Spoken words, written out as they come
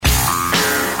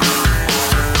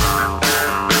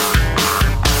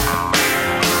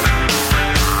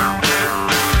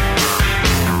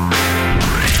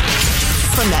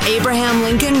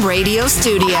radio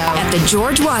studio at the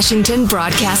George Washington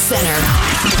Broadcast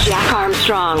Center. Jack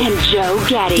Armstrong and Joe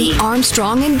Getty. The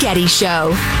Armstrong and Getty Show.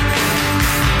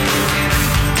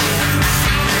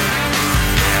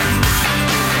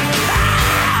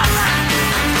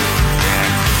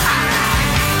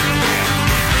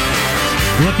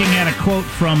 Looking at a quote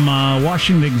from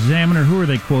Washington Examiner. Who are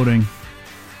they quoting?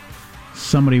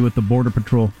 Somebody with the Border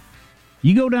Patrol.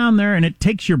 You go down there and it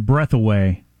takes your breath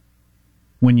away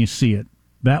when you see it.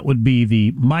 That would be the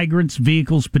migrants,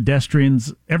 vehicles,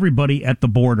 pedestrians, everybody at the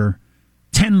border.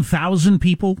 10,000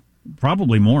 people,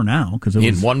 probably more now. Because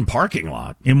in one parking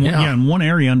lot. In one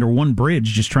area under one bridge,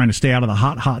 just trying to stay out of the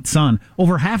hot, hot sun.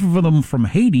 Over half of them from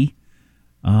Haiti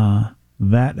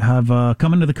that have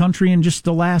come into the country in just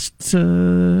the last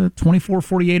 24,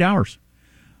 48 hours.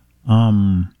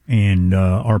 And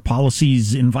our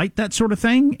policies invite that sort of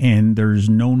thing, and there's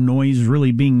no noise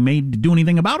really being made to do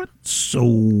anything about it.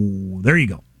 So there you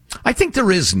go. I think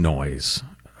there is noise.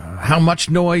 How much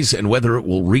noise and whether it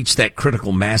will reach that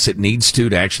critical mass it needs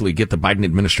to actually get the Biden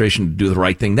administration to do the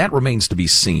right thing, that remains to be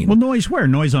seen. Well, noise where?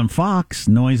 Noise on Fox,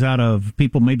 noise out of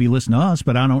people maybe listening to us,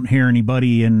 but I don't hear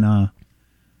anybody in the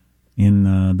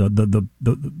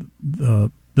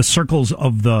circles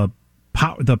of the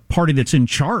party that's in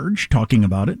charge talking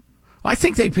about it. I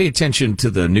think they pay attention to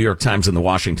the New York Times and the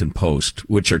Washington Post,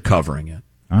 which are covering it.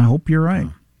 I hope you're right.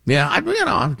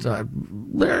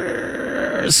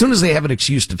 As soon as they have an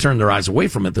excuse to turn their eyes away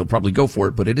from it, they'll probably go for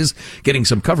it, but it is getting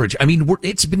some coverage. I mean,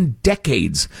 it's been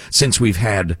decades since we've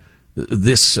had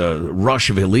this rush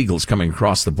of illegals coming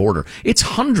across the border. It's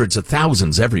hundreds of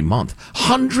thousands every month.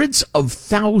 Hundreds of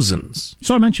thousands.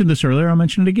 So I mentioned this earlier. I'll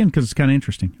mention it again because it's kind of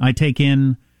interesting. I take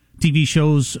in TV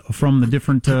shows from the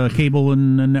different cable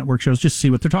and network shows just to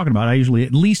see what they're talking about. I usually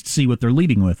at least see what they're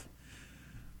leading with.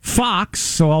 Fox,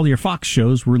 so all your Fox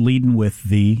shows were leading with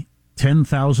the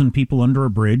 10,000 people under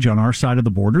a bridge on our side of the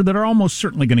border that are almost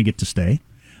certainly going to get to stay.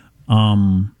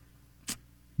 All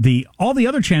the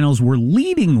other channels were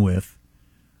leading with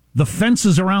the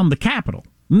fences around the Capitol.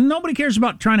 Nobody cares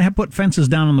about trying to put fences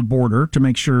down on the border to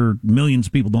make sure millions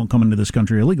of people don't come into this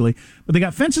country illegally. But they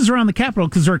got fences around the Capitol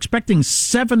because they're expecting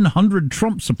 700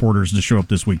 Trump supporters to show up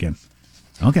this weekend.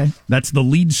 Okay, that's the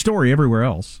lead story everywhere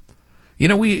else. You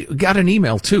know, we got an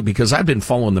email, too, because I've been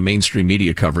following the mainstream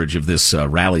media coverage of this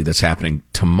rally that's happening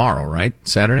tomorrow, right?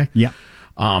 Saturday? Yeah.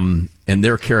 And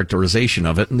their characterization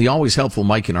of it. And the always helpful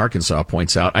Mike in Arkansas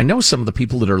points out, I know some of the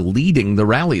people that are leading the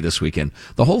rally this weekend.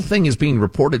 The whole thing is being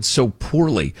reported so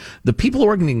poorly. The people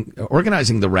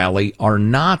organizing the rally are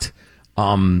not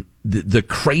the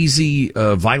crazy,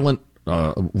 violent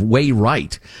way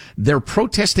right. They're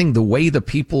protesting the way the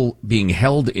people being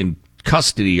held in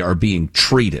custody are being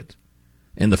treated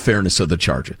and the fairness of the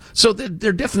charges. So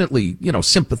they're definitely,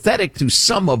 sympathetic to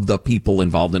some of the people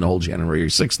involved in the whole January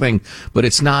 6th thing, but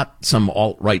it's not some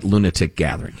alt-right lunatic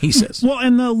gathering, he says. Well,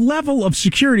 and the level of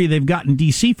security they've got in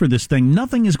D.C. for this thing,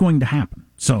 nothing is going to happen.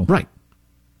 So Right,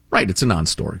 it's a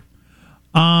non-story.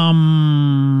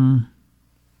 When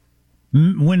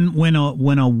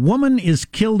a woman is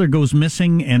killed or goes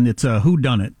missing and it's a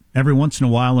whodunit, every once in a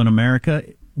while in America,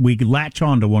 we latch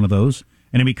on to one of those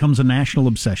and it becomes a national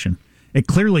obsession. It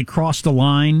clearly crossed a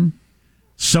line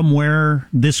somewhere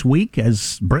this week,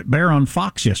 as Brett Baer on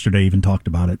Fox yesterday even talked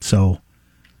about it. So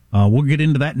we'll get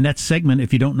into that next segment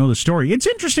if you don't know the story. It's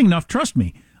interesting enough, trust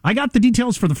me. I got the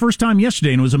details for the first time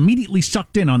yesterday and was immediately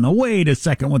sucked in on the wait a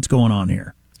second, what's going on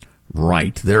here?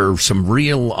 Right. There are some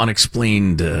real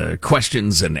unexplained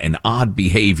questions and odd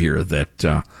behavior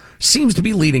that seems to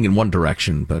be leading in one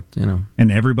direction, but,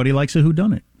 And everybody likes a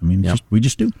whodunit. I mean, yep. We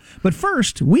just do. But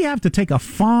first, we have to take a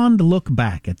fond look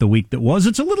back at the week that was.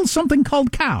 It's a little something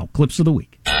called Cow Clips of the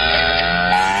Week.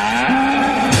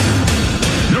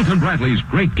 Milton Bradley's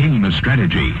great game of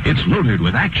strategy. It's loaded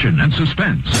with action and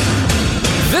suspense.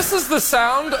 This is the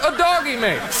sound a doggy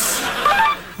makes.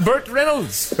 Burt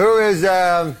Reynolds. Who is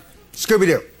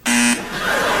Scooby-Doo?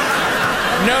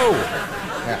 No.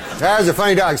 Yeah. That was a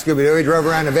funny dog, Scooby-Doo. He drove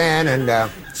around a van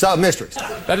and solved mysteries.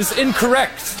 That is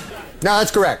incorrect. No,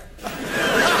 that's correct.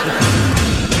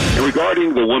 And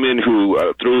regarding the woman who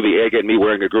threw the egg at me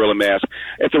wearing a gorilla mask,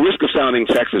 at the risk of sounding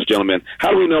sexist, gentlemen,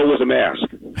 how do we know it was a mask?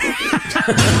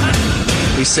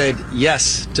 We said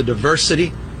yes to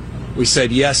diversity. We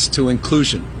said yes to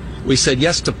inclusion. We said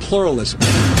yes to pluralism.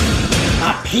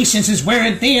 My patience is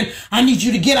wearing thin. I need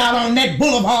you to get out on that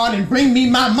boulevard and bring me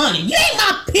my money. You ain't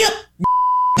my pimp.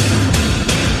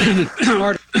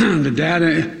 The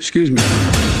data, excuse me.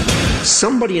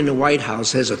 Somebody in the White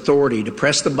House has authority to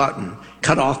press the button,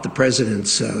 cut off the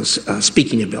president's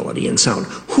speaking ability and sound.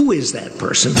 Who is that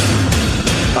person?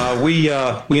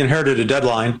 We inherited a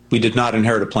deadline. We did not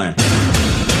inherit a plan.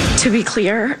 To be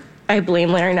clear, I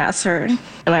blame Larry Nassar,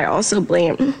 and I also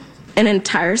blame an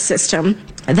entire system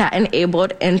that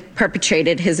enabled and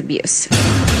perpetrated his abuse.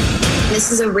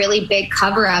 This is a really big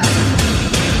cover-up.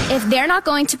 If they're not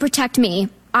going to protect me,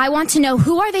 I want to know,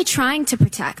 who are they trying to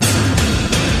protect?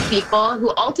 People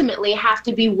who ultimately have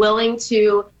to be willing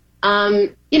to,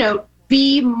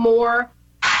 be more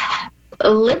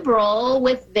liberal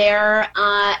with their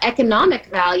economic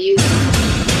values.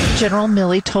 General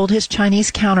Milley told his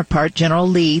Chinese counterpart, General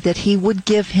Lee, that he would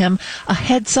give him a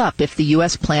heads up if the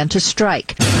U.S. planned to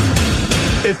strike.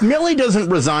 If Milley doesn't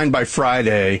resign by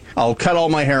Friday, I'll cut all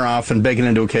my hair off and bake it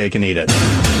into a cake and eat it.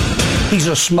 He's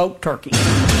a smoked turkey.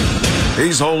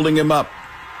 He's holding him up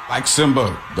like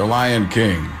Simba, the Lion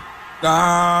King.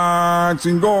 Jab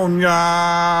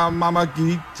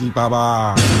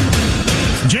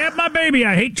my baby,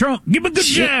 I hate Trump. Give him a good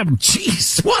jab.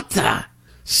 Jeez, what the?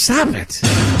 Stop it.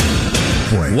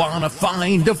 Boy. Wanna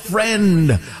find a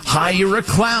friend, hire a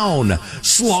clown,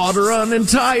 slaughter an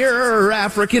entire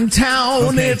African town.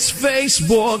 Okay. It's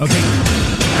Facebook. Okay.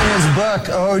 In his book,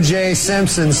 O.J.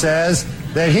 Simpson says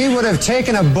that he would have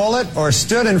taken a bullet or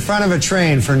stood in front of a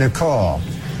train for Nicole.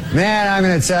 Man, I'm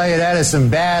going to tell you, that is some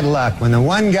bad luck when the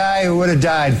one guy who would have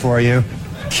died for you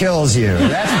kills you.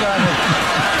 That's probably...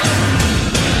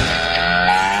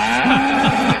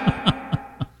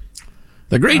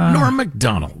 The great Norm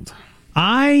Macdonald.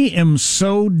 I am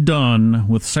so done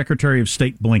with Secretary of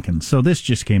State Blinken. So this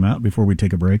just came out before we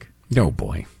take a break. Oh,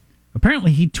 boy.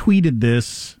 Apparently he tweeted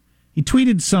this. He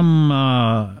tweeted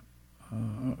some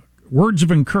words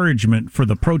of encouragement for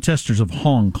the protesters of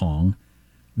Hong Kong,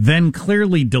 then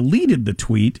clearly deleted the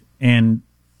tweet and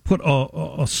put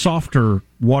a softer,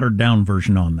 watered-down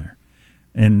version on there.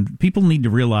 And people need to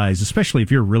realize, especially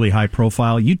if you're really high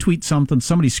profile, you tweet something,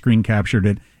 somebody screen captured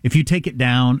it. If you take it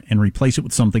down and replace it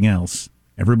with something else,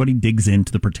 everybody digs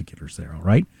into the particulars there, all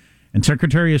right? And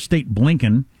Secretary of State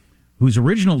Blinken, whose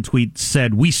original tweet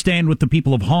said, "We stand with the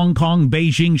people of Hong Kong.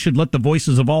 Beijing should let the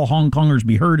voices of all Hong Kongers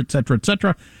be heard," etc.,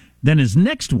 etc. Then his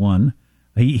next one,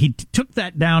 he took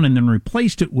that down and then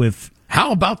replaced it with,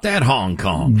 "How about that Hong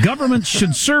Kong? Governments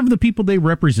should serve the people they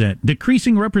represent.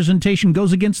 Decreasing representation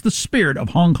goes against the spirit of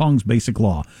Hong Kong's basic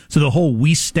law." So the whole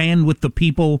 "we stand with the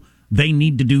people, they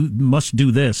must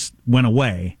do this" went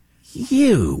away.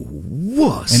 You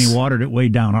wuss. And he watered it way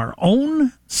down. Our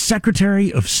own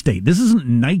Secretary of State. This isn't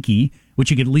Nike,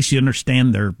 which you could at least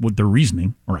understand their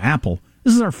reasoning, or Apple.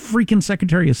 This is our freaking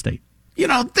Secretary of State. You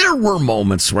know, there were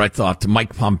moments where I thought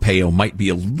Mike Pompeo might be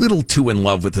a little too in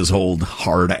love with his old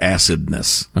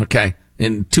hard-assedness, okay?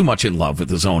 And too much in love with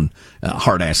his own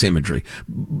hard-ass imagery.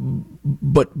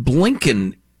 But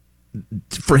Blinken,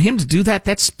 for him to do that,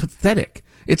 that's pathetic.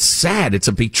 It's sad. It's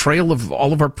a betrayal of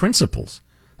all of our principles.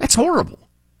 That's horrible.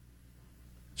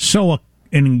 So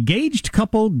an engaged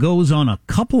couple goes on a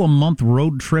couple-of-month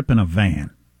road trip in a van.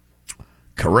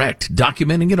 Correct.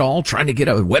 Documenting it all, trying to get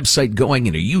a website going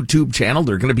and a YouTube channel.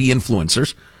 They're going to be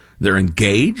influencers. They're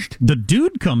engaged. The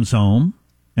dude comes home,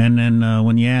 and then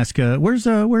when you ask, where's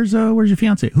your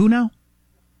fiance? Who now?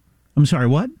 I'm sorry,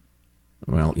 what?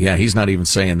 Well, yeah, he's not even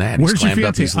saying that. Where's he's your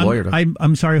fiance? His lawyer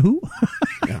I'm sorry, who?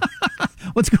 Yeah.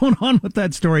 What's going on with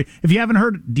that story? If you haven't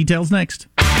heard, details next.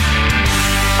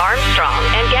 Armstrong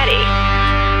and Getty.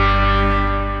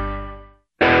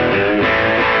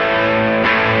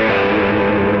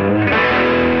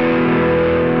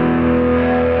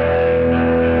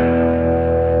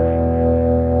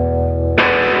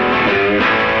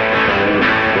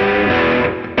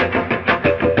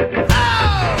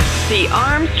 The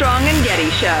Armstrong and Getty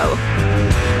Show.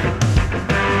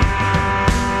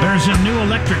 There's a new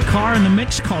electric car in the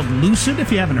mix called Lucid.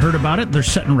 If you haven't heard about it, they're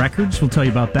setting records. We'll tell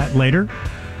you about that later.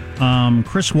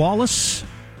 Chris Wallace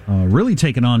really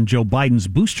taking on Joe Biden's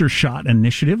booster shot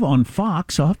initiative on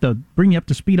Fox. I'll have to bring you up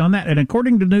to speed on that. And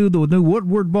according to the new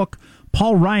Woodward book,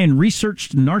 Paul Ryan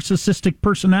researched narcissistic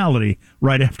personality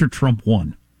right after Trump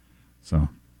won. So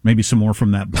maybe some more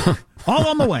from that book. All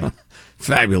on the way.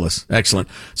 Fabulous. Excellent.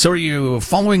 So are you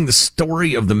following the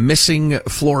story of the missing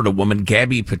Florida woman,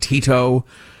 Gabby Petito?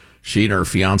 She and her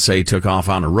fiancé took off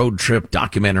on a road trip,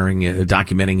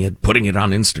 documenting it, putting it on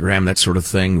Instagram, that sort of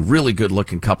thing. Really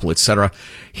good-looking couple, etc.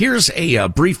 Here's a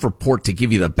brief report to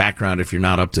give you the background if you're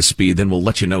not up to speed. Then we'll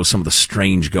let you know some of the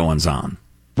strange goings-on.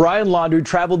 Brian Laundrie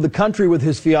traveled the country with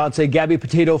his fiancée, Gabby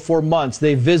Petito, for months.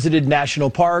 They visited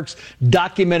national parks,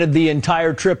 documented the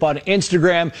entire trip on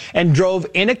Instagram, and drove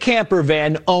in a camper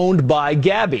van owned by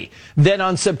Gabby. Then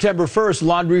on September 1st,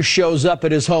 Laundrie shows up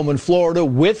at his home in Florida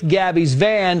with Gabby's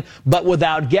van, but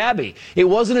without Gabby. It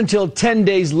wasn't until 10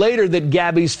 days later that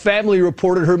Gabby's family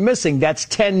reported her missing. That's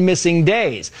 10 missing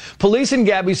days. Police and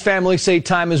Gabby's family say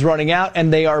time is running out,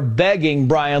 and they are begging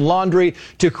Brian Laundrie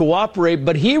to cooperate,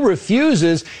 but he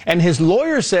refuses. And his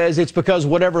lawyer says it's because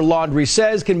whatever Laundrie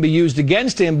says can be used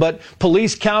against him. But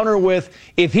police counter with,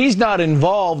 if he's not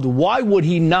involved, why would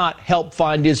he not help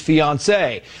find his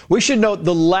fiancée? We should note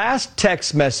the last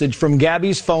text message from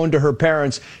Gabby's phone to her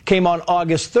parents came on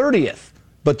August 30th.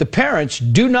 But the parents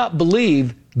do not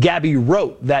believe Gabby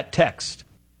wrote that text.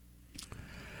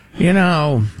 You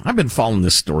know, I've been following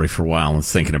this story for a while and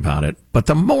thinking about it. But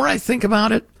the more I think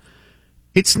about it,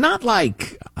 it's not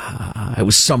like it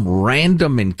was some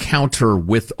random encounter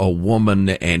with a woman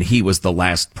and he was the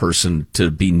last person to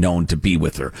be known to be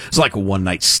with her. It's like a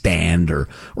one-night stand or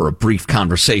a brief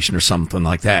conversation or something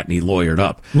like that, and he lawyered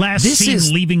up. Last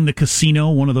seen leaving the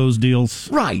casino, one of those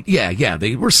deals. Right, yeah.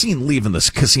 They were seen leaving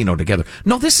the casino together.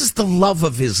 No, this is the love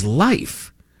of his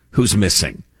life who's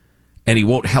missing, and he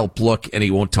won't help look, and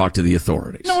he won't talk to the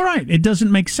authorities. No, right. It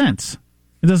doesn't make sense.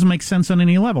 It doesn't make sense on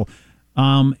any level.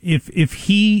 If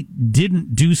he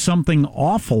didn't do something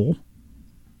awful,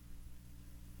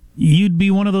 you'd be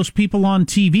one of those people on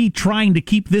TV trying to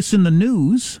keep this in the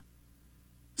news,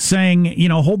 saying,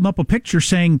 holding up a picture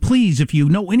saying, please, if you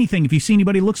know anything, if you see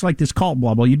anybody who looks like this, call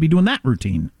blah, blah. You'd be doing that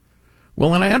routine.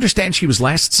 Well, and I understand she was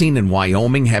last seen in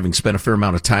Wyoming, having spent a fair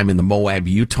amount of time in the Moab,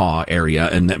 Utah area,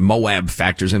 and that Moab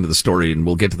factors into the story, and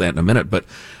we'll get to that in a minute. But,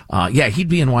 he'd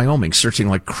be in Wyoming searching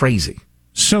like crazy.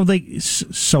 So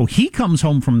he comes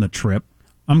home from the trip.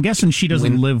 I'm guessing she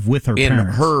doesn't live with her parents.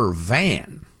 In her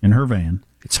van. In her van.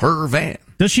 It's her van.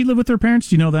 Does she live with her parents?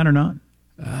 Do you know that or not?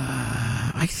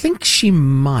 I think she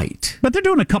might. But they're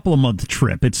doing a couple of month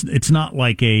trip. It's not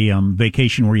like a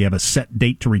vacation where you have a set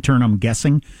date to return, I'm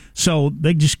guessing. So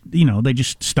they just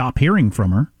stop hearing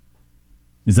from her.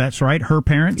 Is that right? Her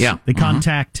parents? Yeah. They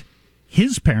contact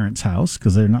his parents' house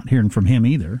because they're not hearing from him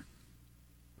either.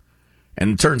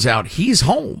 And it turns out he's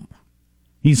home.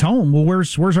 He's home. Well,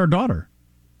 where's our daughter?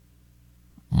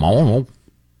 I don't know.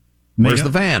 Where's the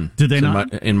van? Did they it's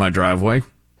not? In my driveway.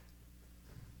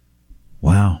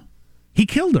 Wow. He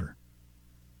killed her.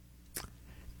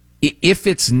 If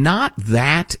it's not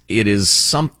that, it is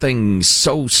something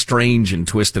so strange and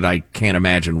twisted I can't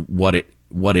imagine what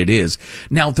it is.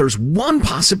 Now, there's one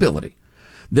possibility.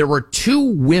 There were two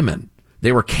women.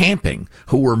 They were camping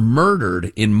who were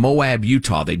murdered in Moab,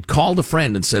 Utah. They'd called a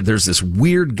friend and said, there's this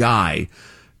weird guy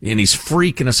and he's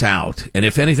freaking us out. And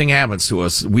if anything happens to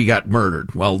us, we got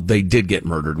murdered. Well, they did get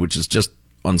murdered, which is just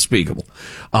unspeakable.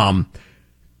 And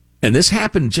this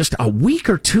happened just a week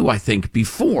or two, I think,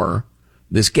 before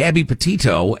this Gabby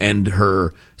Petito and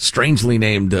her strangely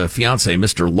named fiance,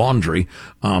 Mr. Laundrie,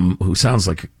 who sounds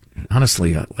like,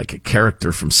 honestly, like a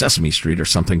character from Sesame Street or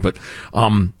something. But,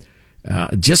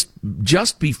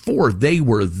 just before they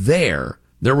were there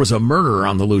was a murderer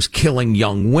on the loose killing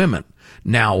young women.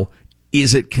 Now,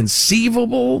 is it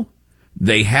conceivable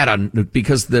they had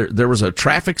because there was a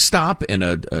traffic stop and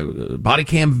a body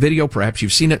cam video, perhaps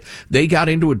you've seen it. They got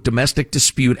into a domestic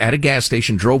dispute at a gas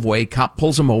station, drove away, cop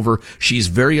pulls him over. She's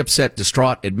very upset,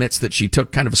 distraught, admits that she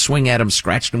took kind of a swing at him,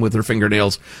 scratched him with her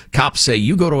fingernails. Cops say,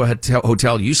 you go to a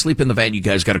hotel, you sleep in the van, you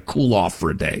guys got to cool off for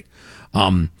a day.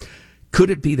 Could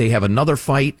it be they have another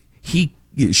fight?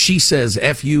 She says,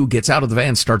 F you, gets out of the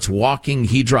van, starts walking.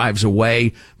 He drives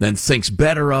away, then thinks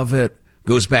better of it,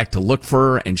 goes back to look for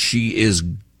her, and she is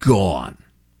gone.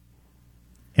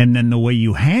 And then the way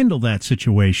you handle that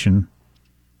situation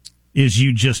is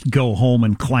you just go home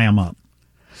and clam up,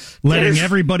 letting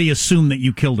everybody assume that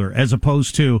you killed her, as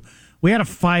opposed to, we had a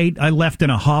fight, I left in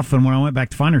a huff, and when I went back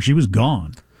to find her, she was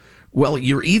gone. Well,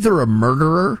 you're either a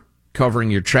murderer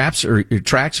covering your tracks or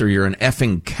you're an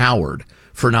effing coward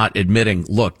for not admitting,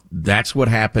 look, that's what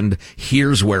happened.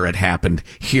 Here's where it happened.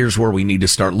 Here's where we need to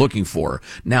start looking for her.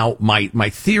 Now, my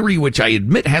theory, which I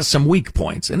admit has some weak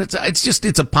points, and it's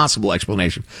a possible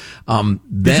explanation. Is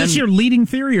this your leading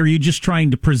theory, or are you just trying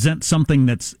to present something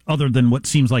that's other than what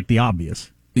seems like the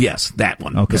obvious? Yes, that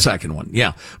one. Okay. The second one.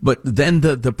 Yeah. But then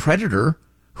the predator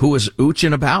who was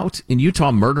ooching about in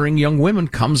Utah murdering young women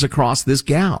comes across this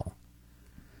gal.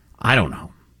 I don't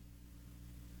know.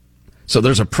 So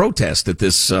there's a protest at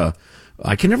this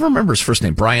I can never remember his first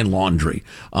name, Brian Laundrie.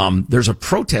 There's a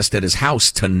protest at his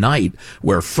house tonight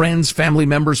where friends, family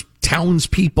members,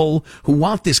 townspeople who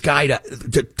want this guy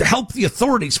to help the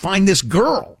authorities find this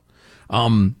girl.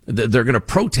 They're going to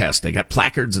protest. They got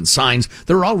placards and signs.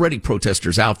 There are already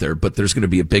protesters out there, but there's going to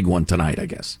be a big one tonight, I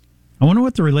guess. I wonder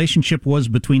what the relationship was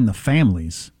between the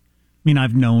families. I mean,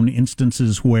 I've known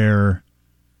instances where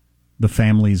the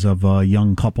families of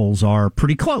young couples are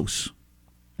pretty close.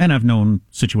 And I've known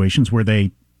situations where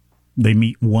they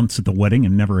meet once at the wedding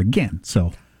and never again.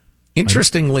 So,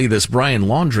 interestingly, this Brian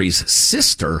Laundrie's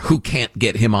sister, who can't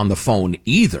get him on the phone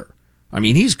either. I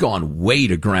mean, he's gone way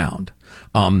to ground.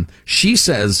 She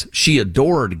says she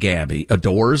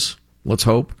adores, let's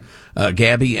hope,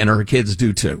 Gabby, and her kids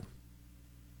do too.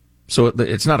 So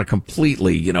it's not a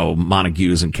completely,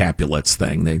 Montagues and Capulets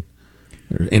thing. There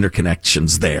are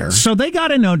interconnections there. So they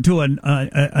got into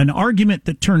an argument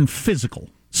that turned physical.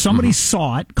 Somebody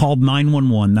saw it, called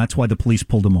 911. That's why the police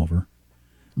pulled him over.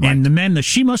 Right. And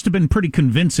she must have been pretty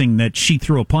convincing that she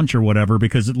threw a punch or whatever,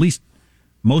 because at least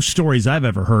most stories I've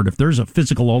ever heard, if there's a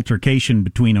physical altercation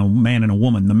between a man and a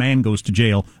woman, the man goes to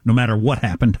jail no matter what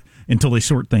happened until they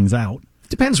sort things out.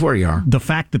 Depends where you are. The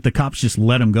fact that the cops just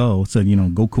let him go, said,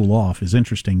 go cool off, is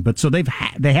interesting. But so they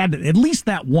had at least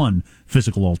that one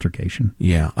physical altercation.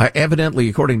 Yeah. Evidently,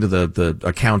 according to the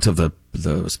account of the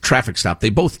traffic stop, they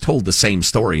both told the same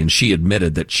story, and she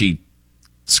admitted that she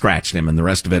scratched him and the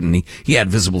rest of it, and he had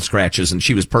visible scratches, and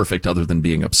she was perfect other than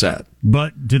being upset.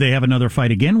 But do they have another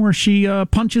fight again where she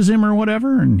punches him or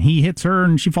whatever, and he hits her,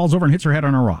 and she falls over and hits her head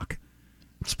on a rock?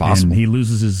 It's possible. And he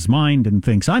loses his mind and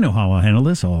thinks, I know how I'll handle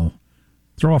this. I'll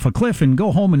throw off a cliff and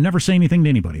go home and never say anything to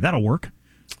anybody. That'll work.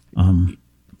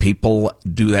 People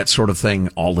do that sort of thing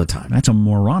all the time. That's a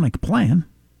moronic plan.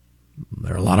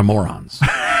 There are a lot of morons.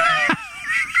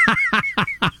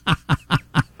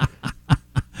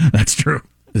 That's true.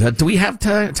 Do we have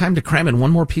time to cram in one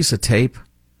more piece of tape?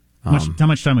 How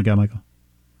much time we got, Michael?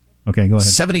 Okay, go ahead.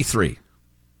 73.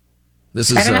 This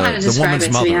is I don't know how to describe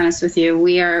it, to be honest with you.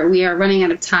 We are running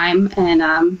out of time,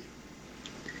 and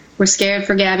we're scared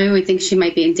for Gabby. We think she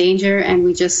might be in danger, and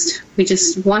we just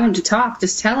want him to talk.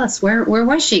 Just tell us, where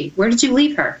was she? Where did you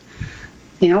leave her?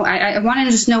 I wanted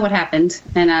to just know what happened,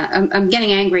 and I'm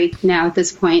getting angry now at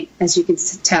this point, as you can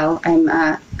tell.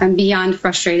 I'm beyond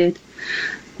frustrated.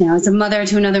 As a mother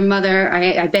to another mother,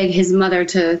 I beg his mother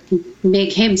to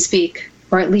make him speak,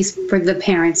 or at least for the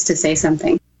parents to say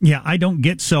something. Yeah, I don't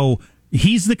get, so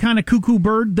he's the kind of cuckoo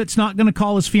bird that's not going to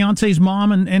call his fiance's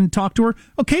mom and talk to her?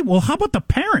 Okay, well, how about the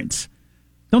parents?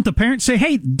 Don't the parents say,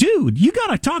 hey, dude, you got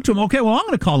to talk to him. Okay, well, I'm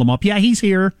going to call him up. Yeah, he's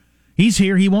here.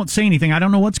 He won't say anything. I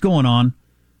don't know what's going on.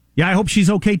 Yeah, I hope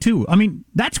she's okay, too. I mean,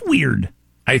 that's weird.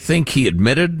 I think he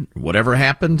admitted whatever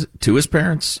happened to his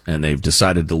parents, and they've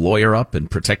decided to lawyer up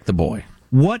and protect the boy.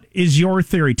 What is your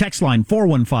theory? Text line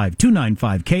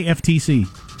 415-295-KFTC.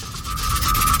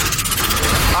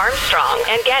 Armstrong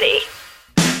and Getty.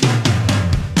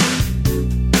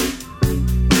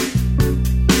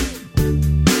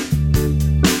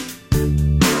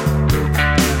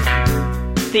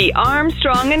 The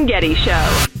Armstrong and Getty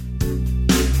Show.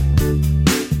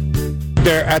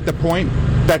 They're at the point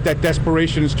that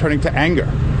desperation is turning to anger.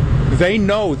 They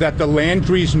know that the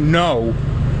Landrys know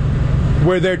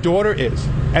where their daughter is,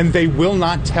 and they will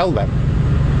not tell them.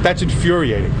 That's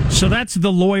infuriating. So that's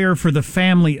the lawyer for the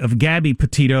family of Gabby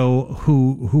Petito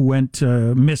who went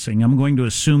missing. I'm going to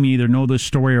assume you either know this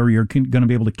story or you're going to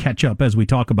be able to catch up as we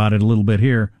talk about it a little bit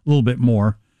here, a little bit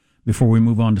more, before we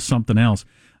move on to something else.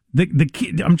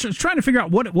 I'm just trying to figure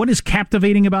out what is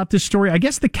captivating about this story. I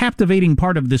guess the captivating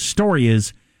part of this story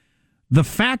is the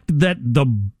fact that the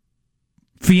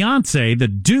fiance, the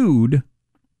dude,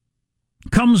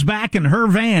 comes back in her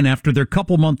van after their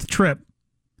couple-month trip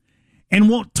and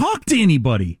won't talk to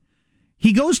anybody.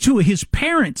 He goes to his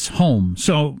parents' home.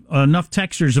 So enough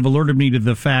texters have alerted me to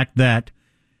the fact that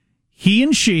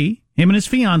him and his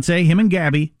fiance, him and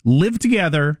Gabby, live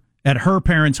together at her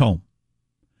parents' home.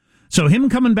 So him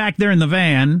coming back there in the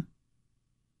van,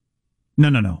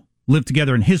 no, live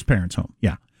together in his parents' home.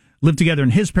 Yeah, live together in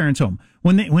his parents' home.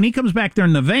 When he comes back there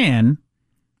in the van,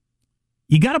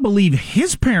 you got to believe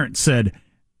his parents said,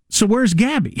 so where's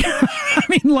Gabby? I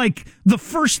mean, like the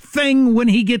first thing when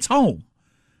he gets home.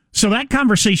 So that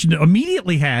conversation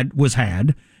immediately was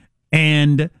had,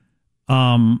 and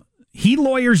he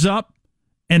lawyers up,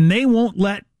 and they won't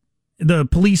let the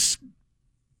police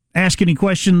ask any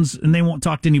questions, and they won't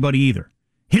talk to anybody either.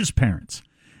 His parents.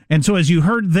 And so as you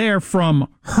heard there from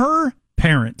her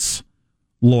parents'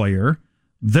 lawyer,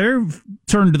 they're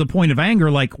turned to the point of anger,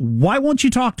 like, why won't you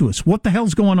talk to us? What the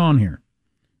hell's going on here?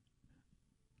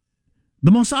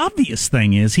 The most obvious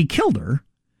thing is he killed her,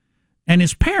 and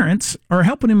his parents are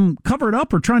helping him cover it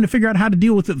up or trying to figure out how to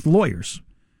deal with it with lawyers.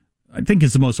 I think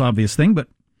is the most obvious thing, but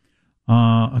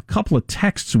a couple of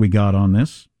texts we got on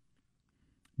this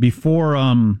before,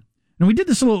 and we did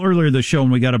this a little earlier in the show,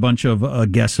 and we got a bunch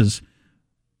of guesses,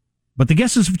 but the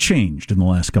guesses have changed in the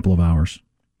last couple of hours.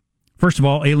 First of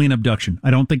all, alien abduction.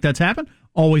 I don't think that's happened.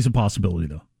 Always a possibility,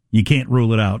 though. You can't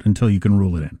rule it out until you can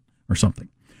rule it in or something.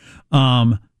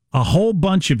 A whole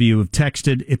bunch of you have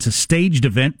texted, it's a staged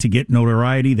event to get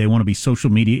notoriety. They want to be social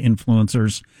media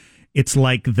influencers. It's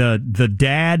like the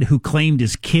dad who claimed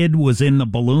his kid was in the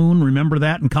balloon. Remember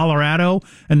that in Colorado?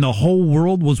 And the whole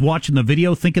world was watching the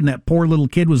video thinking that poor little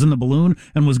kid was in the balloon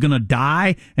and was going to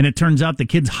die. And it turns out the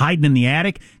kid's hiding in the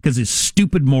attic because his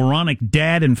stupid, moronic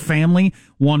dad and family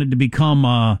wanted to become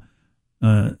a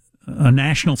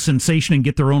national sensation and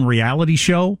get their own reality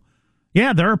show.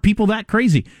 Yeah, there are people that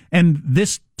crazy. And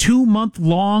this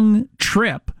 2-month-long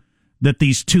trip that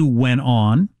these two went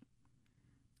on,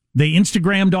 they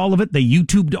Instagrammed all of it, they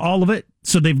YouTubed all of it.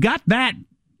 So they've got that,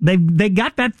 they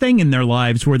got that thing in their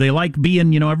lives where they like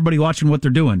being, everybody watching what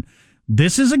they're doing.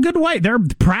 This is a good way. They're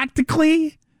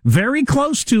practically very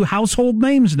close to household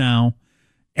names now.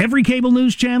 Every cable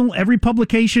news channel, every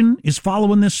publication is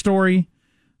following this story.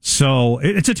 So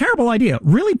it's a terrible idea.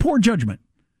 Really poor judgment.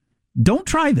 Don't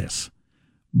try this.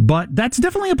 But that's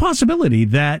definitely a possibility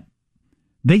that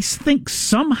they think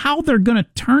somehow they're going to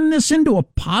turn this into a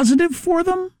positive for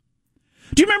them.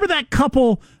 Do you remember that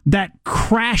couple that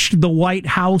crashed the White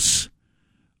House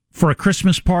for a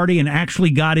Christmas party and actually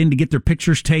got in to get their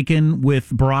pictures taken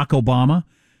with Barack Obama?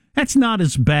 That's not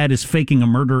as bad as faking a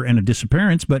murder and a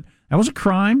disappearance, but that was a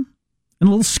crime and a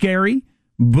little scary.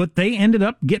 But they ended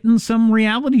up getting some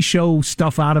reality show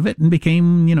stuff out of it and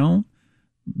became,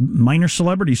 minor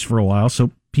celebrities for a while.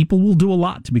 So people will do a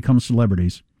lot to become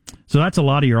celebrities. So that's a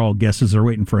lot of your all guesses. They're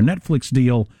waiting for a Netflix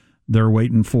deal. They're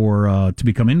waiting for to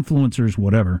become influencers,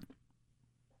 whatever.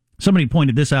 Somebody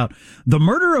pointed this out. The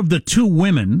murder of the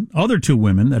other two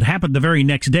women that happened the very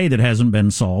next day that hasn't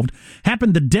been solved,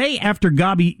 happened the day after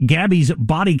Gabby's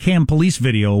body cam police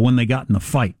video when they got in the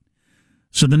fight.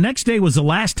 So the next day was the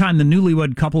last time the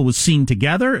newlywed couple was seen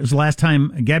together. It was the last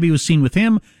time Gabby was seen with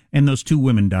him, and those two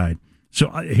women died. So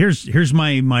here's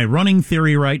my running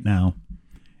theory right now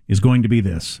is going to be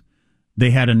this.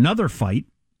 They had another fight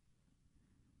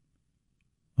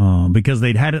because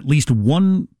they'd had at least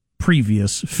one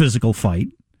previous physical fight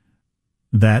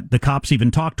that the cops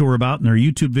even talked to her about in their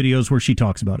YouTube videos where she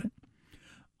talks about it.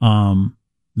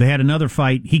 They had another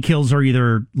fight. He kills her,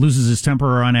 either loses his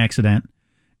temper or on accident.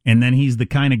 And then he's the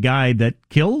kind of guy that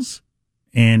kills.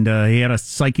 And he had a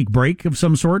psychic break of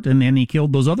some sort, and then he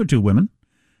killed those other two women.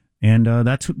 And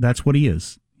that's what he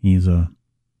is. He's a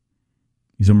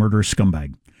murderous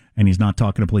scumbag, and he's not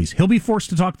talking to police. He'll be forced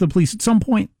to talk to the police at some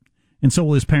point, and so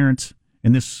will his parents.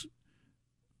 And this,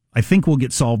 I think, will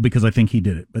get solved because I think he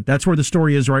did it. But that's where the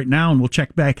story is right now, and we'll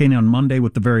check back in on Monday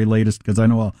with the very latest because I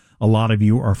know a lot of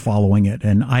you are following it,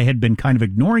 and I had been kind of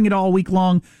ignoring it all week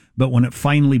long. But when it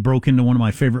finally broke into one of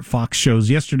my favorite Fox shows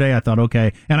yesterday, I thought,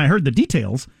 okay. And I heard the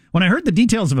details. When I heard the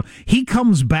details of he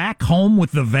comes back home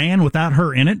with the van without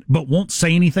her in it, but won't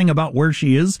say anything about where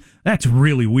she is, that's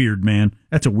really weird, man.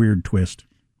 That's a weird twist.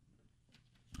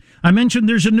 I mentioned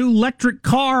there's a new electric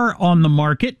car on the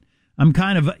market. I'm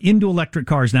kind of into electric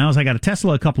cars now, as I got a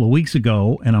Tesla a couple of weeks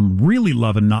ago, and I'm really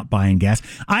loving not buying gas.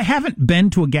 I haven't been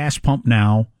to a gas pump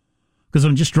now because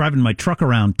I'm just driving my truck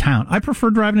around town. I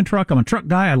prefer driving a truck. I'm a truck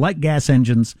guy. I like gas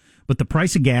engines, but the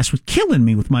price of gas was killing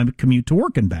me with my commute to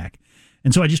work and back.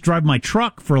 And so I just drive my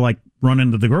truck for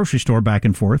running to the grocery store back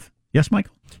and forth. Yes,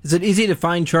 Michael? Is it easy to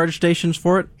find charge stations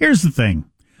for it? Here's the thing.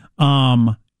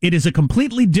 It is a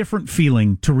completely different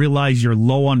feeling to realize you're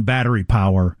low on battery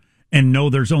power and know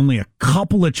there's only a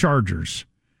couple of chargers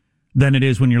than it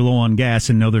is when you're low on gas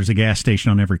and know there's a gas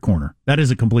station on every corner. That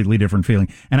is a completely different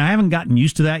feeling. And I haven't gotten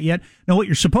used to that yet. Now, what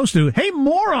you're supposed to do, hey,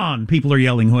 moron, people are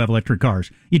yelling who have electric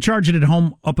cars. You charge it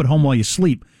up at home while you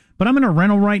sleep. But I'm in a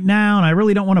rental right now, and I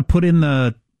really don't want to put in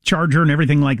the charger and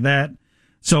everything like that.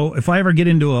 So if I ever get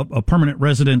into a permanent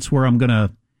residence where I'm going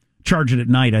to charge it at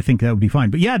night, I think that would be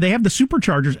fine. But yeah, they have the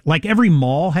superchargers. Like every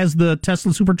mall has the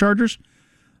Tesla superchargers.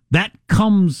 That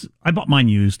comes, I bought mine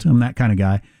used. I'm that kind of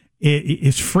guy.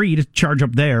 It's free to charge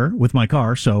up there with my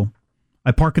car. So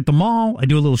I park at the mall. I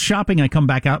do a little shopping. I come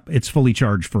back out. It's fully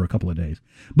charged for a couple of days.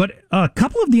 But a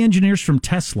couple of the engineers from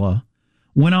Tesla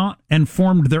went out and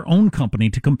formed their own company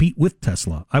to compete with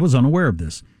Tesla. I was unaware of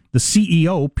this. The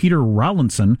CEO, Peter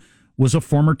Rawlinson, was a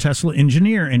former Tesla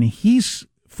engineer, and he's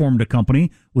formed a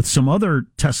company with some other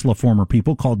Tesla former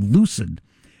people called Lucid.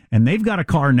 And they've got a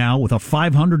car now with a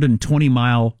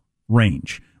 520-mile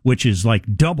range, which is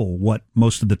like double what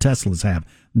most of the Teslas have.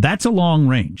 That's a long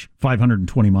range,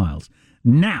 520 miles.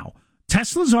 Now,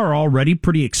 Teslas are already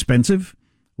pretty expensive.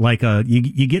 Like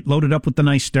you get loaded up with the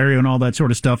nice stereo and all that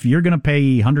sort of stuff. You're going to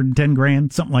pay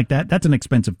 $110,000, something like that. That's an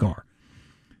expensive car.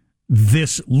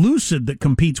 This Lucid that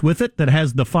competes with it, that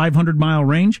has the 500-mile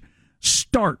range,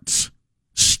 starts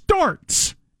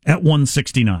at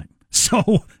 $169,000.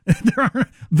 So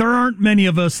there aren't many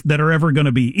of us that are ever going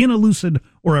to be in a Lucid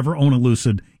or ever own a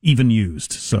Lucid, even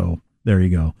used. So there you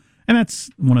go. And that's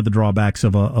one of the drawbacks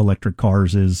of electric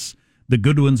cars is the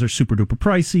good ones are super duper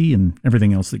pricey and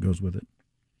everything else that goes with it.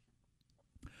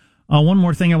 One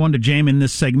more thing I wanted to jam in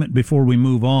this segment before we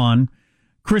move on.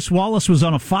 Chris Wallace was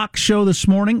on a Fox show this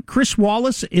morning. Chris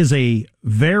Wallace is a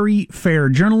very fair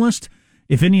journalist.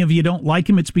 If any of you don't like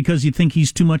him, it's because you think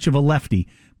he's too much of a lefty.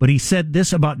 But he said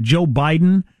this about Joe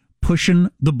Biden pushing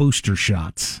the booster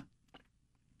shots.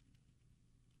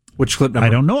 Which clip number? I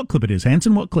don't know what clip it is.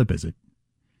 Hanson, what clip is it?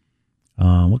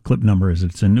 What clip number is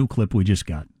it? It's a new clip we just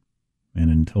got.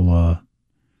 And until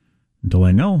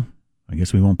I know, I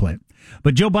guess we won't play it.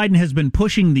 But Joe Biden has been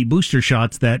pushing the booster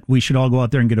shots that we should all go out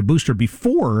there and get a booster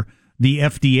before the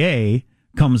FDA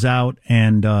comes out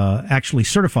and actually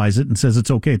certifies it and says it's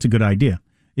okay, it's a good idea.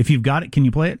 If you've got it, can you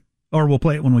play it? Or we'll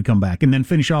play it when we come back. And then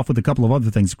finish off with a couple of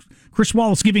other things. Chris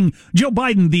Wallace giving Joe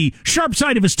Biden the sharp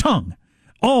side of his tongue.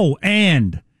 Oh,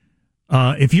 and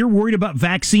if you're worried about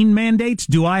vaccine mandates,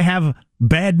 do I have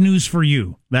bad news for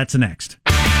you? That's next.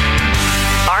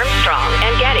 Armstrong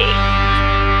and Getty.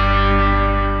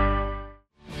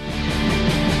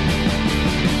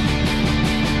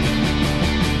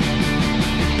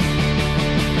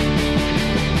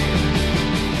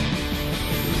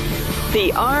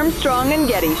 The Armstrong and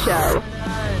Getty Show.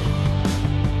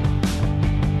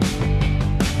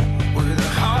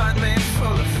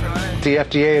 The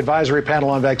FDA advisory panel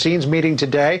on vaccines meeting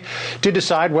today to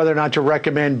decide whether or not to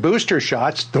recommend booster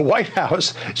shots. The White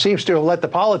House seems to have let the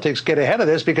politics get ahead of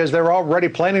this because they're already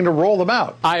planning to roll them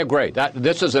out. I agree.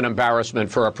 This is an embarrassment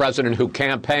for a president who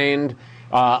campaigned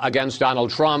against Donald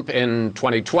Trump in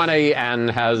 2020 and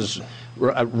has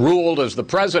ruled as the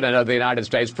president of the United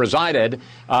States, presided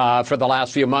for the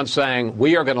last few months, saying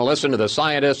we are going to listen to the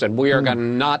scientists and we are going to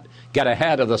not get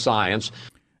ahead of the science.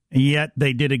 Yet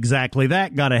they did exactly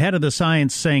that, got ahead of the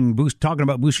science, talking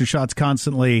about booster shots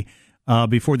constantly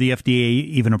before the FDA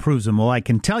even approves them. Well, I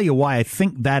can tell you why I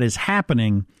think that is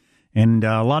happening, and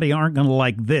a lot of you aren't going to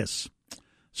like this.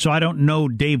 So I don't know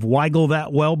Dave Weigel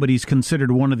that well, but he's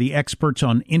considered one of the experts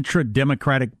on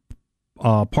intra-Democratic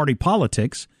party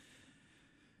politics.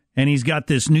 And he's got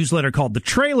this newsletter called The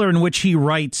Trailer, in which he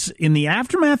writes, in the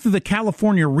aftermath of the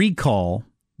California recall,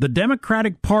 the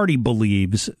Democratic Party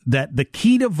believes that the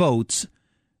key to votes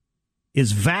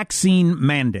is vaccine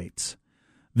mandates.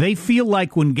 They feel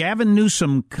like when Gavin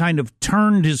Newsom kind of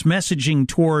turned his messaging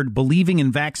toward believing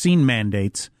in vaccine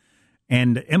mandates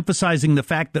and emphasizing the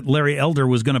fact that Larry Elder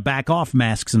was going to back off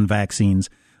masks and vaccines,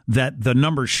 that the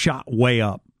numbers shot way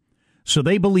up. So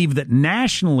they believe that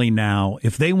nationally now,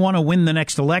 if they want to win the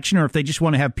next election or if they just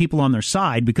want to have people on their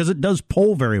side, because it does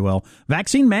poll very well,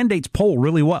 vaccine mandates poll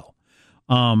really well.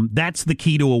 That's the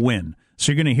key to a win.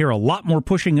 So you're going to hear a lot more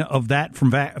pushing of that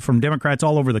from Democrats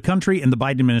all over the country and the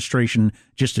Biden administration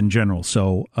just in general.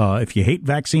 So if you hate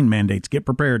vaccine mandates, get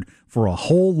prepared for a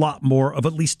whole lot more of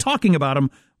at least talking about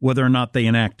them, whether or not they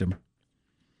enact them.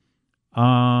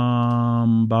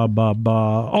 Oh,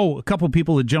 a couple of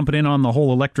people are jumping in on the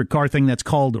whole electric car thing. That's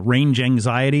called range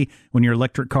anxiety. When your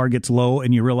electric car gets low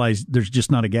and you realize there's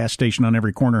just not a gas station on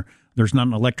every corner, there's not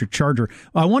an electric charger.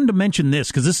 I wanted to mention this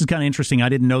because this is kind of interesting. I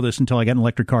didn't know this until I got an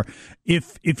electric car.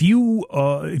 If you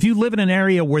live in an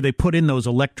area where they put in those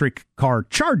electric car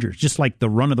chargers, just like the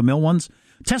run of the mill ones,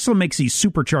 Tesla makes these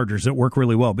superchargers that work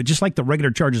really well. But just like the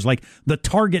regular chargers, like the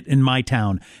Target in my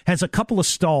town has a couple of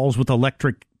stalls with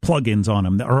electric plug-ins on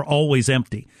them that are always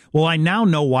empty. Well, I now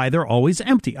know why they're always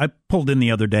empty. I pulled in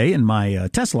the other day in my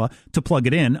Tesla to plug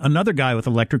it in. Another guy with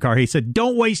an electric car, he said,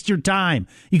 don't waste your time.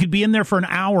 You could be in there for an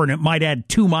hour and it might add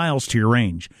 2 miles to your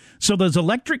range. So those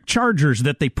electric chargers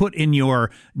that they put in your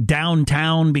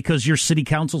downtown because your city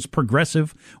council's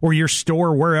progressive, or your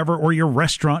store wherever, or your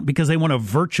restaurant because they want a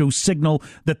virtue signal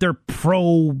that they're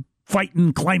pro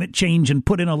fighting climate change and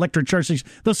put in electric chargers,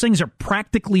 those things are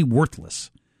practically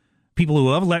worthless. People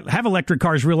who have electric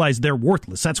cars realize they're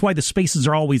worthless. That's why the spaces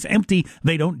are always empty.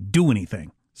 They don't do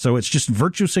anything. So it's just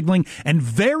virtue signaling, and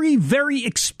very, very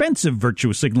expensive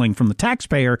virtue signaling from the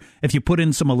taxpayer if you put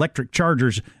in some electric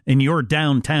chargers in your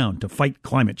downtown to fight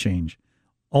climate change.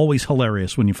 Always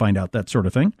hilarious when you find out that sort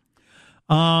of thing.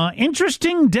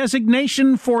 Interesting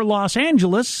designation for Los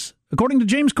Angeles, according to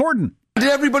James Corden. Did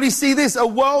everybody see this? A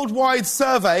worldwide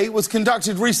survey was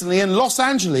conducted recently, and Los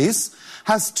Angeles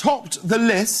has topped the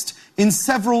list in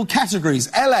several categories.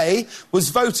 LA was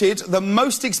voted the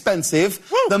most expensive,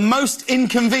 the most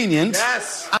inconvenient,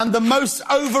 and the most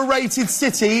overrated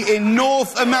city in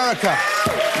North America.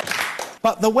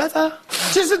 But the weather?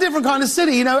 Just a different kind of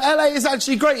city. You know, LA is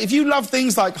actually great. If you love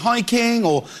things like hiking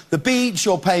or the beach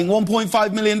or paying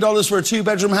 $1.5 million for a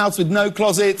two-bedroom house with no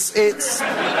closets, it's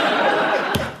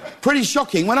pretty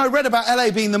shocking. When I read about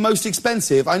LA being the most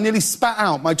expensive, I nearly spat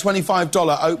out my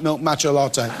 $25 oat milk matcha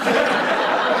latte.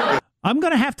 I'm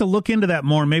going to have to look into that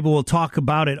more. Maybe we'll talk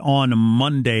about it on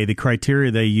Monday, the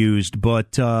criteria they used.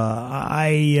 But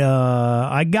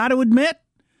I got to admit,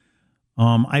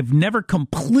 I've never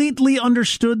completely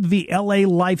understood the L.A.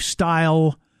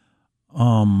 lifestyle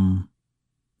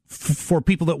for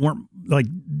people that weren't,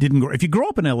 didn't grow. If you grow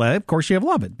up in L.A., of course you have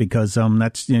love it because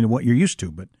that's what you're used to.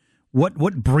 But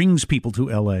what brings people to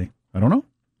L.A.? I don't know.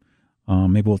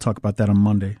 Maybe we'll talk about that on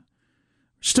Monday.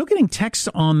 Still getting texts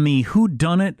on the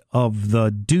whodunit of the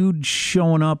dude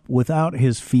showing up without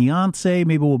his fiance.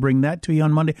 Maybe we'll bring that to you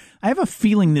on Monday. I have a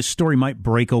feeling this story might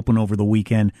break open over the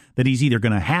weekend, that he's either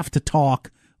going to have to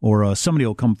talk or somebody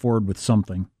will come forward with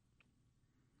something.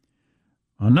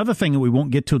 Another thing that we won't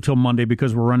get to until Monday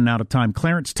because we're running out of time.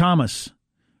 Clarence Thomas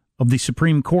of the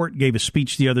Supreme Court gave a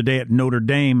speech the other day at Notre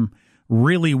Dame,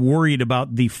 really worried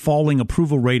about the falling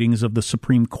approval ratings of the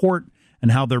Supreme Court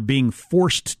and how they're being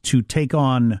forced to take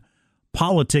on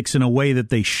politics in a way that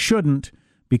they shouldn't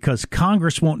because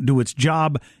Congress won't do its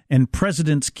job and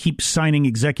presidents keep signing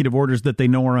executive orders that they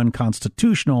know are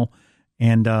unconstitutional,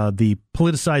 and the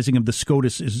politicizing of the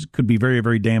SCOTUS could be very,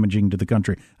 very damaging to the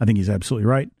country. I think he's absolutely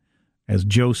right. As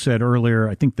Joe said earlier,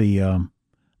 I think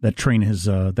that train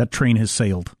has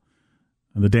sailed.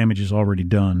 The damage is already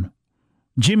done.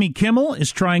 Jimmy Kimmel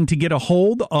is trying to get a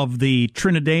hold of the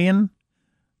Trinidadian,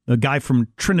 the guy from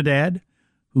Trinidad,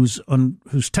 whose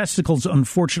testicles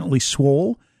unfortunately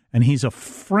swole, and he's a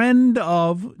friend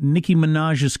of Nicki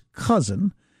Minaj's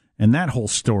cousin, and that whole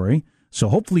story. So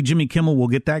hopefully Jimmy Kimmel will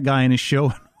get that guy in his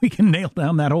show, and we can nail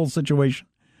down that whole situation,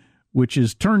 which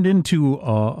is turned into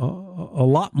a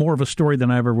lot more of a story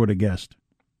than I ever would have guessed.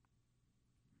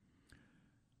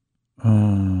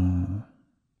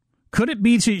 Could it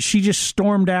be she just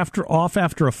stormed off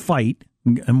after a fight?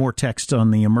 And more text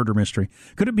on the murder mystery.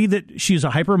 Could it be that she's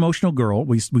a hyper-emotional girl?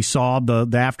 We saw the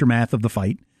aftermath of the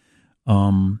fight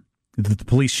that the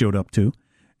police showed up to,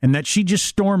 and that she just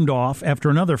stormed off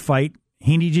after another fight.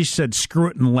 He just said, screw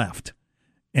it, and left.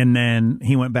 And then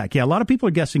he went back. Yeah, a lot of people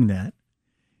are guessing that.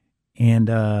 And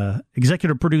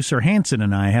executive producer Hanson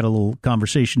and I had a little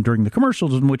conversation during the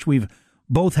commercials in which we've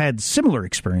both had similar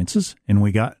experiences, and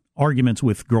we got arguments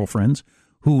with girlfriends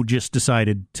who just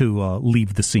decided to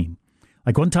leave the scene.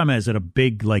 Like one time I was at a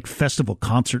big festival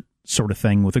concert sort of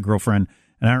thing with a girlfriend,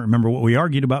 and I don't remember what we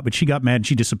argued about, but she got mad and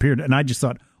she disappeared. And I just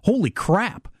thought, holy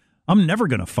crap, I'm never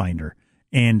going to find her.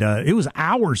 And it was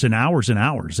hours and hours and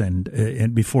hours.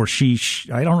 And before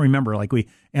I don't remember, I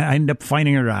ended up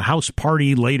finding her at a house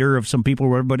party later of some people, or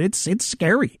whatever, but it's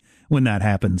scary when that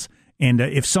happens. And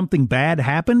if something bad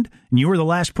happened and you were the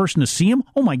last person to see him,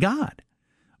 oh my God.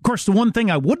 Of course, the one thing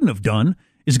I wouldn't have done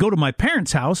is go to my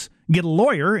parents' house, get a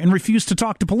lawyer, and refuse to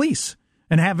talk to police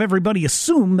and have everybody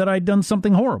assume that I'd done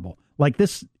something horrible, like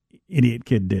this idiot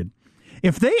kid did.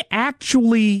 If they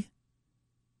actually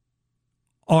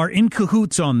are in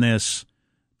cahoots on this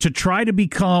to try to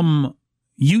become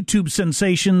YouTube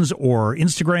sensations or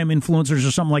Instagram influencers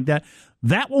or something like that,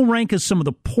 that will rank as some of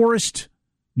the poorest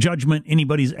judgment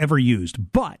anybody's ever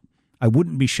used. But I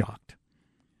wouldn't be shocked.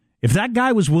 If that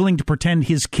guy was willing to pretend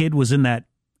his kid was in that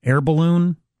air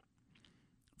balloon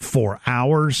for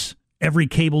hours, every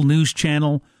cable news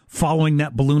channel following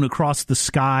that balloon across the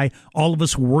sky, all of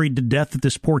us worried to death that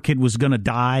this poor kid was going to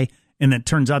die, and it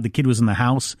turns out the kid was in the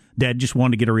house. Dad just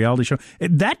wanted to get a reality show.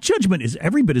 That judgment is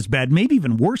every bit as bad, maybe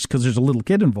even worse, because there's a little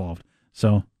kid involved.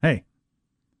 So, hey,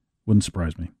 wouldn't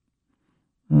surprise me.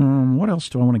 What else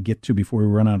do I want to get to before we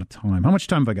run out of time? How much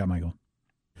time have I got, Michael?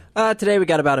 Today we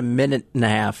got about a minute and a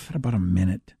half. About a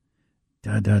minute.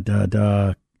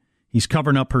 He's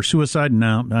covering up her suicide?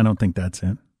 No, I don't think that's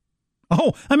it.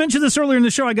 Oh, I mentioned this earlier in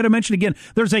the show. I got to mention again.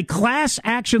 There's a class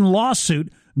action lawsuit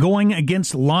going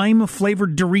against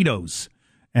lime-flavored Doritos.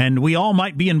 And we all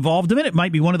might be involved in it. It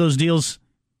might be one of those deals.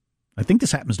 I think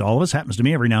this happens to all of us. Happens to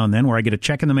me every now and then, where I get a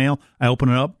check in the mail. I open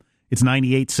it up. It's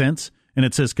 98 cents. And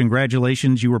it says,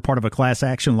 congratulations, you were part of a class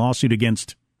action lawsuit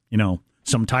against,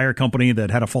 some tire company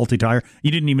that had a faulty tire. You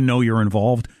didn't even know you were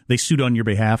involved. They sued on your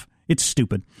behalf. It's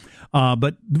stupid.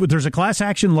 But there's a class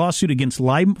action lawsuit against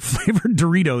lime-flavored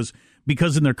Doritos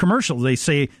because in their commercial they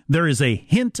say there is a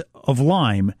hint of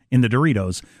lime in the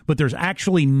Doritos, but there's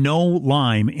actually no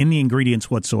lime in the ingredients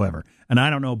whatsoever. And I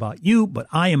don't know about you, but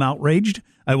I am outraged.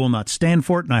 I will not stand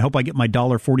for it, and I hope I get my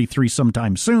 $1.43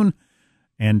 sometime soon.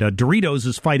 And Doritos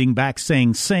is fighting back,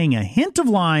 saying a hint of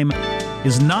lime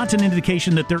is not an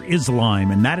indication that there is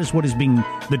lime, and that is what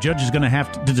the judge is going to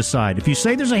have to decide. If you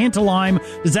say there's a hint of lime,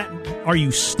 are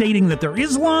you stating that there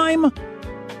is lime,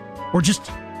 or just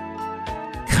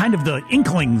kind of the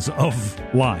inklings of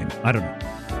lime? I don't know.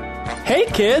 Hey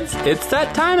kids, it's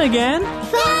that time again.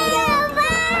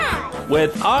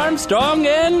 With Armstrong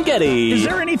and Getty. Is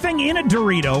there anything in a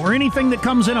Dorito or anything that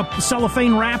comes in a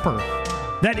cellophane wrapper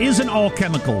that isn't all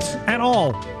chemicals at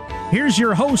all? Here's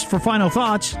your host for Final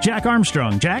Thoughts, Jack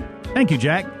Armstrong. Jack? Thank you,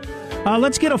 Jack.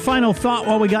 Let's get a final thought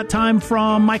while we got time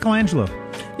from Michelangelo.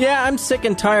 Yeah, I'm sick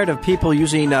and tired of people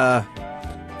using, bad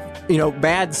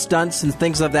stunts and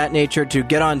things of that nature to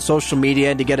get on social media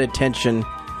and to get attention.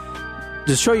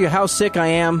 To show you how sick I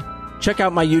am, check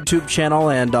out my YouTube channel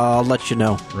and I'll let you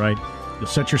know. Right. You'll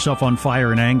set yourself on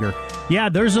fire in anger. Yeah,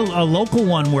 there's a local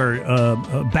one where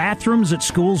bathrooms at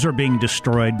schools are being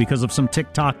destroyed because of some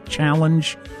TikTok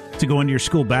challenge to go into your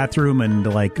school bathroom and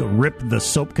rip the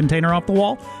soap container off the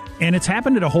wall. And it's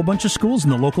happened at a whole bunch of schools in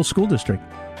the local school district.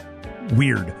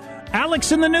 Weird.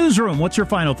 Alex in the newsroom, what's your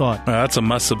final thought? That's a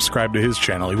must subscribe to his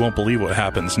channel. He won't believe what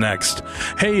happens next.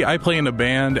 Hey, I play in a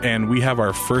band, and we have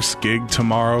our first gig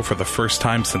tomorrow for the first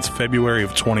time since February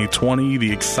of 2020.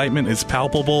 The excitement is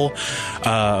palpable,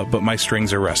 but my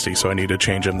strings are rusty, so I need to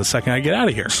change them the second I get out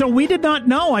of here. So we did not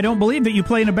know. I don't believe that you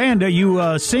play in a band.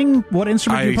 You sing? What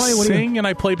instrument do you play? I sing and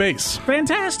I play bass.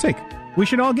 Fantastic. We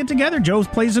should all get together. Joe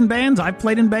plays in bands. I've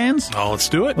played in bands. Oh, let's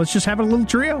do it. Let's just have a little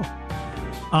trio.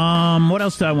 What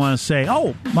else do I want to say?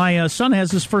 Oh, my son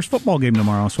has his first football game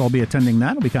tomorrow, so I'll be attending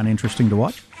that. It'll be kind of interesting to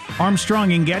watch.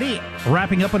 Armstrong and Getty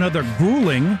wrapping up another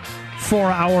grueling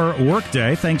 4-hour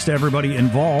workday. Thanks to everybody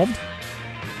involved.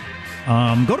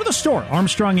 Go to the store,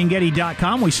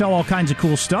 ArmstrongandGetty.com. We sell all kinds of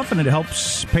cool stuff, and it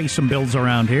helps pay some bills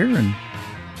around here. And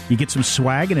you get some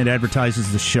swag, and it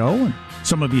advertises the show. And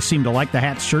some of you seem to like the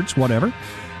hats, shirts, whatever.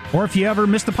 Or if you ever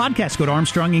miss the podcast, go to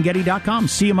ArmstrongandGetty.com.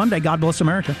 See you Monday. God bless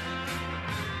America.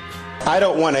 I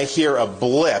don't want to hear a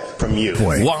blip from you.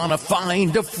 Want to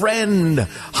find a friend,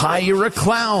 hire a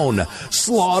clown,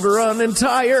 slaughter an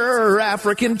entire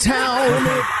African town.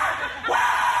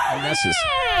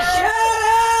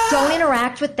 Don't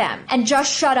interact with them and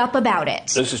just shut up about it.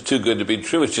 This is too good to be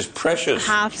true. It's just precious.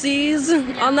 Halfsies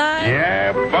on that?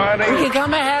 Yeah, buddy. We can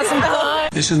come and have some fun.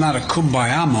 This is not a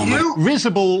kumbaya moment. You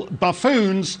risible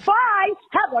buffoons. Bye.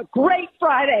 Have a great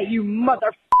Friday, you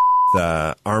mother.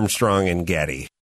 The Armstrong and Getty.